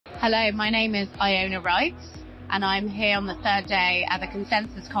Hello, my name is Iona Wright, and I'm here on the third day at the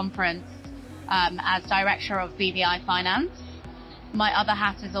Consensus Conference as Director of BVI Finance. My other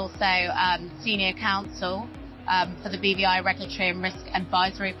hat is also Senior Counsel for the BVI Regulatory and Risk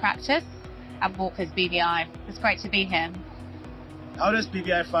Advisory Practice at Walker's BVI. It's great to be here. How does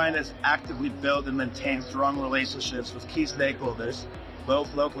BVI Finance actively build and maintain strong relationships with key stakeholders,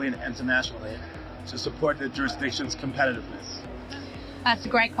 both locally and internationally, to support the jurisdiction's competitiveness? That's a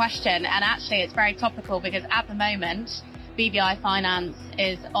great question, and actually it's very topical because at the moment BVI Finance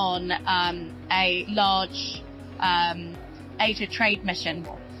is on a large Asia trade mission,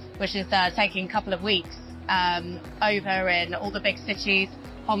 which is taking a couple of weeks over in all the big cities,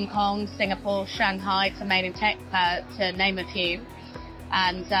 Hong Kong, Singapore, Shanghai, to name a few.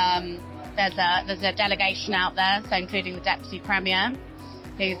 And there's a delegation out there, so including the Deputy Premier,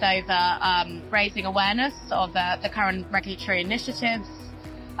 who's over raising awareness of the current regulatory initiatives,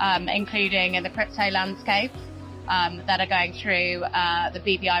 including in the crypto landscape, that are going through the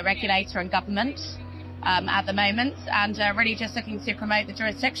BVI regulator and government at the moment, and really just looking to promote the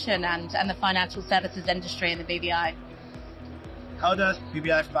jurisdiction and the financial services industry in the BVI. How does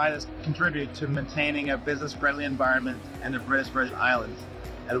BVI Finance contribute to maintaining a business-friendly environment in the British Virgin Islands,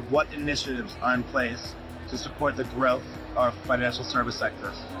 and what initiatives are in place to support the growth of financial service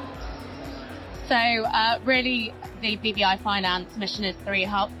sectors? So really the BVI Finance mission is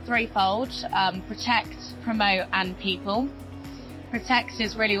threefold: protect, promote and people. Protect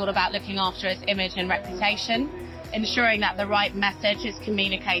is really all about looking after its image and reputation, ensuring that the right message is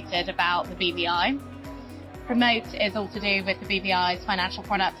communicated about the BVI. Promote is all to do with the BVI's financial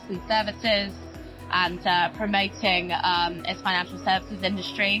products and services, and promoting its financial services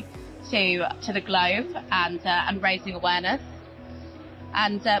industry to the globe, and raising awareness.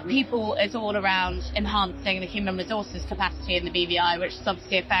 And people is all around enhancing the human resources capacity in the BVI, which is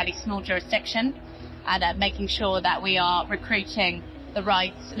obviously a fairly small jurisdiction, and making sure that we are recruiting the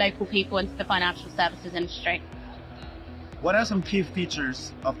right local people into the financial services industry. What are some key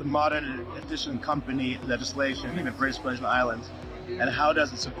features of the modern and efficient company legislation in the British Virgin Islands, and how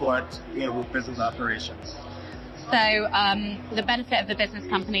does it support global business operations? So the benefit of the Business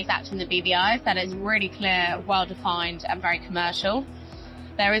Companies Act in the BVI is that it's really clear, well-defined and very commercial.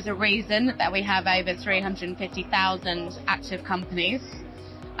 There is a reason that we have over 350,000 active companies,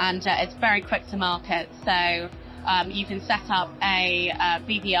 and it's very quick to market. So you can set up a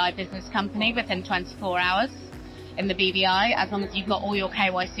BVI business company within 24 hours in the BVI, as long as you've got all your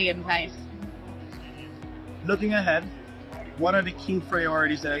KYC in place. Looking ahead, what are the key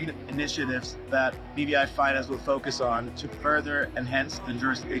priorities and initiatives that BVI Finance will focus on to further enhance the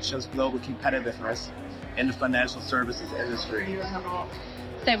jurisdiction's global competitiveness in the financial services industry?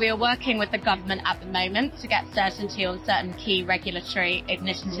 So we are working with the government at the moment to get certainty on certain key regulatory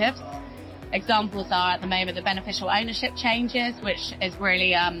initiatives. Examples are at the moment the beneficial ownership changes, which is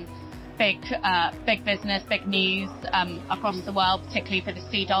really big business, big news across the world, particularly for the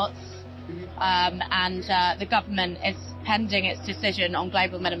CDOTs. And the government is pending its decision on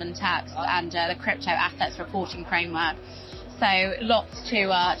global minimum tax and the crypto assets reporting framework. So lots to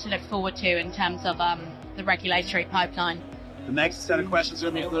look forward to in terms of the regulatory pipeline. The next set of questions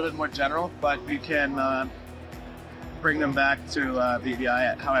are going to be a little bit more general, but you can bring them back to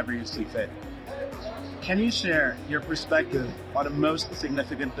BVI however you see fit. Can you share your perspective on the most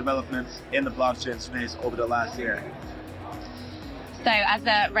significant developments in the blockchain space over the last year? So as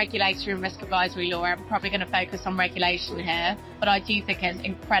a regulatory and risk advisory lawyer, I'm probably going to focus on regulation here, but I do think it's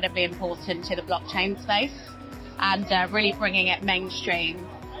incredibly important to the blockchain space and really bringing it mainstream.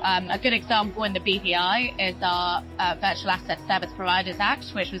 A good example in the BVI is our Virtual Asset Service Providers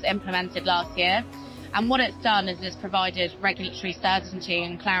Act, which was implemented last year. And what it's done is it's provided regulatory certainty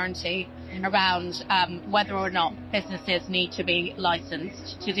and clarity around whether or not businesses need to be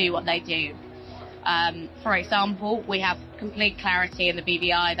licensed to do what they do. For example, we have complete clarity in the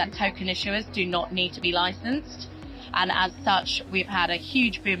BVI that token issuers do not need to be licensed. And as such, we've had a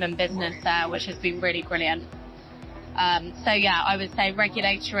huge boom in business there, which has been really brilliant. So yeah, I would say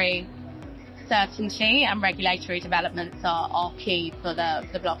regulatory certainty and regulatory developments are key for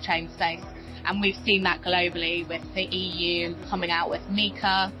the blockchain space. And we've seen that globally with the EU coming out with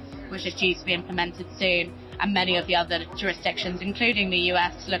MiCA, which is due to be implemented soon, and many of the other jurisdictions, including the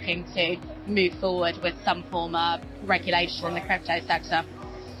US, looking to move forward with some form of regulation in the crypto sector.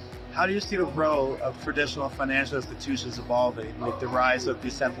 How do you see the role of traditional financial institutions evolving with the rise of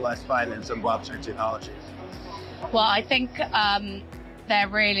decentralized finance and blockchain technologies? Well, I think they're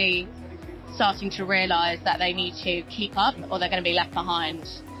really starting to realize that they need to keep up or they're going to be left behind.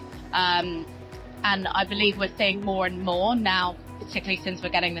 And I believe we're seeing more and more now particularly since we're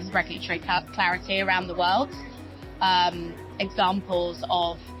getting this regulatory clarity around the world. Examples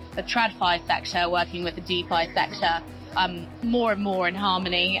of the TradFi sector working with the DeFi sector more and more in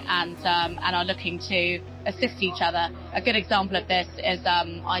harmony and are looking to assist each other. A good example of this is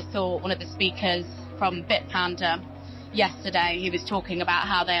I saw one of the speakers from Bitpanda yesterday. He was talking about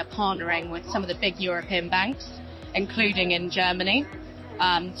how they are partnering with some of the big European banks, including in Germany,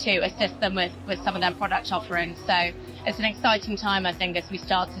 to assist them with some of their product offerings. So it's an exciting time, I think, as we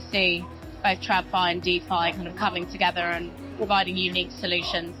start to see both TradFi and DeFi kind of coming together and providing unique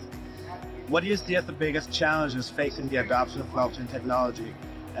solutions. What do you see as the biggest challenges facing the adoption of blockchain technology,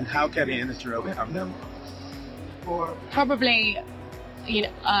 and how can the industry overcome them? Probably,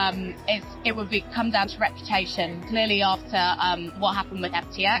 it would come down to reputation. Clearly, after what happened with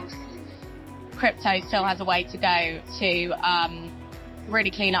FTX, crypto still has a way to go to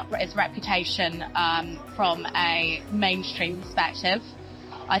really clean up its reputation from a mainstream perspective.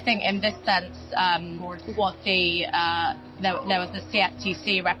 I think in this sense, what there was the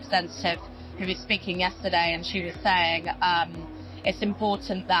CFTC representative who was speaking yesterday, and she was saying it's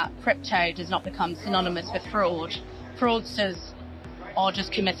important that crypto does not become synonymous with fraud. Fraudsters are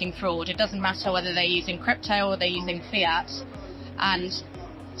just committing fraud. It doesn't matter whether they're using crypto or they're using fiat. And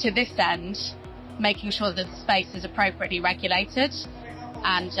to this end, making sure that the space is appropriately regulated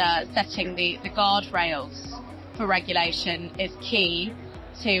and setting the guardrails for regulation is key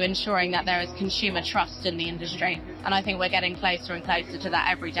to ensuring that there is consumer trust in the industry. And I think we're getting closer and closer to that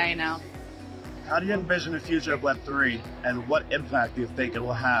every day now. How do you envision the future of Web3, and what impact do you think it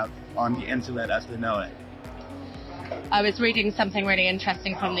will have on the internet as we know it? I was reading something really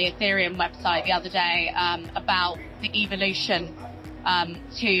interesting from the Ethereum website the other day about the evolution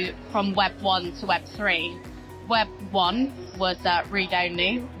from Web 1 to Web 3. Web 1 was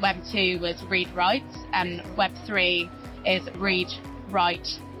read-only, Web 2 was read-write, and Web 3 is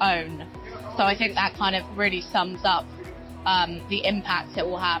read-write-own. So I think that kind of really sums up the impact it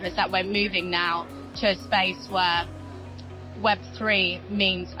will have, is that we're moving now to a space where Web 3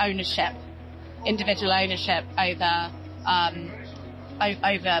 means ownership, individual ownership over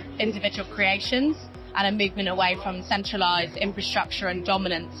individual creations, and a movement away from centralized infrastructure and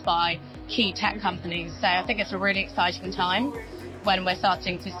dominance by key tech companies. So I think it's a really exciting time when we're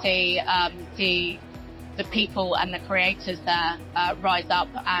starting to see the people and the creators there rise up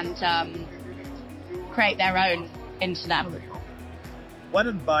and create their own internet. What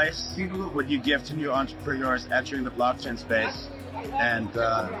advice would you give to new entrepreneurs entering the blockchain space and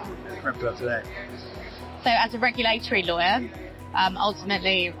crypto today? So as a regulatory lawyer,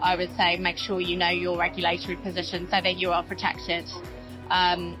 ultimately I would say make sure you know your regulatory position so that you are protected.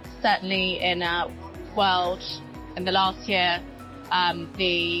 Certainly in a world, in the last year,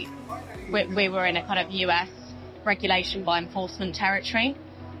 we were in a kind of US regulation by enforcement territory.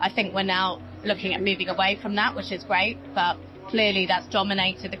 I think we're now looking at moving away from that, which is great, but clearly that's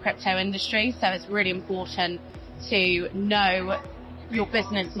dominated the crypto industry. So it's really important to know your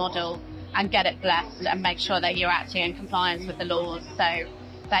business model and get it blessed and make sure that you're acting in compliance with the laws so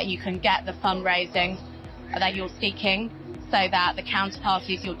that you can get the fundraising that you're seeking, so that the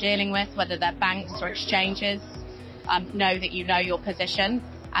counterparties you're dealing with, whether they're banks or exchanges, know that you know your position,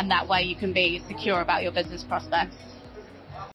 and that way you can be secure about your business prospects.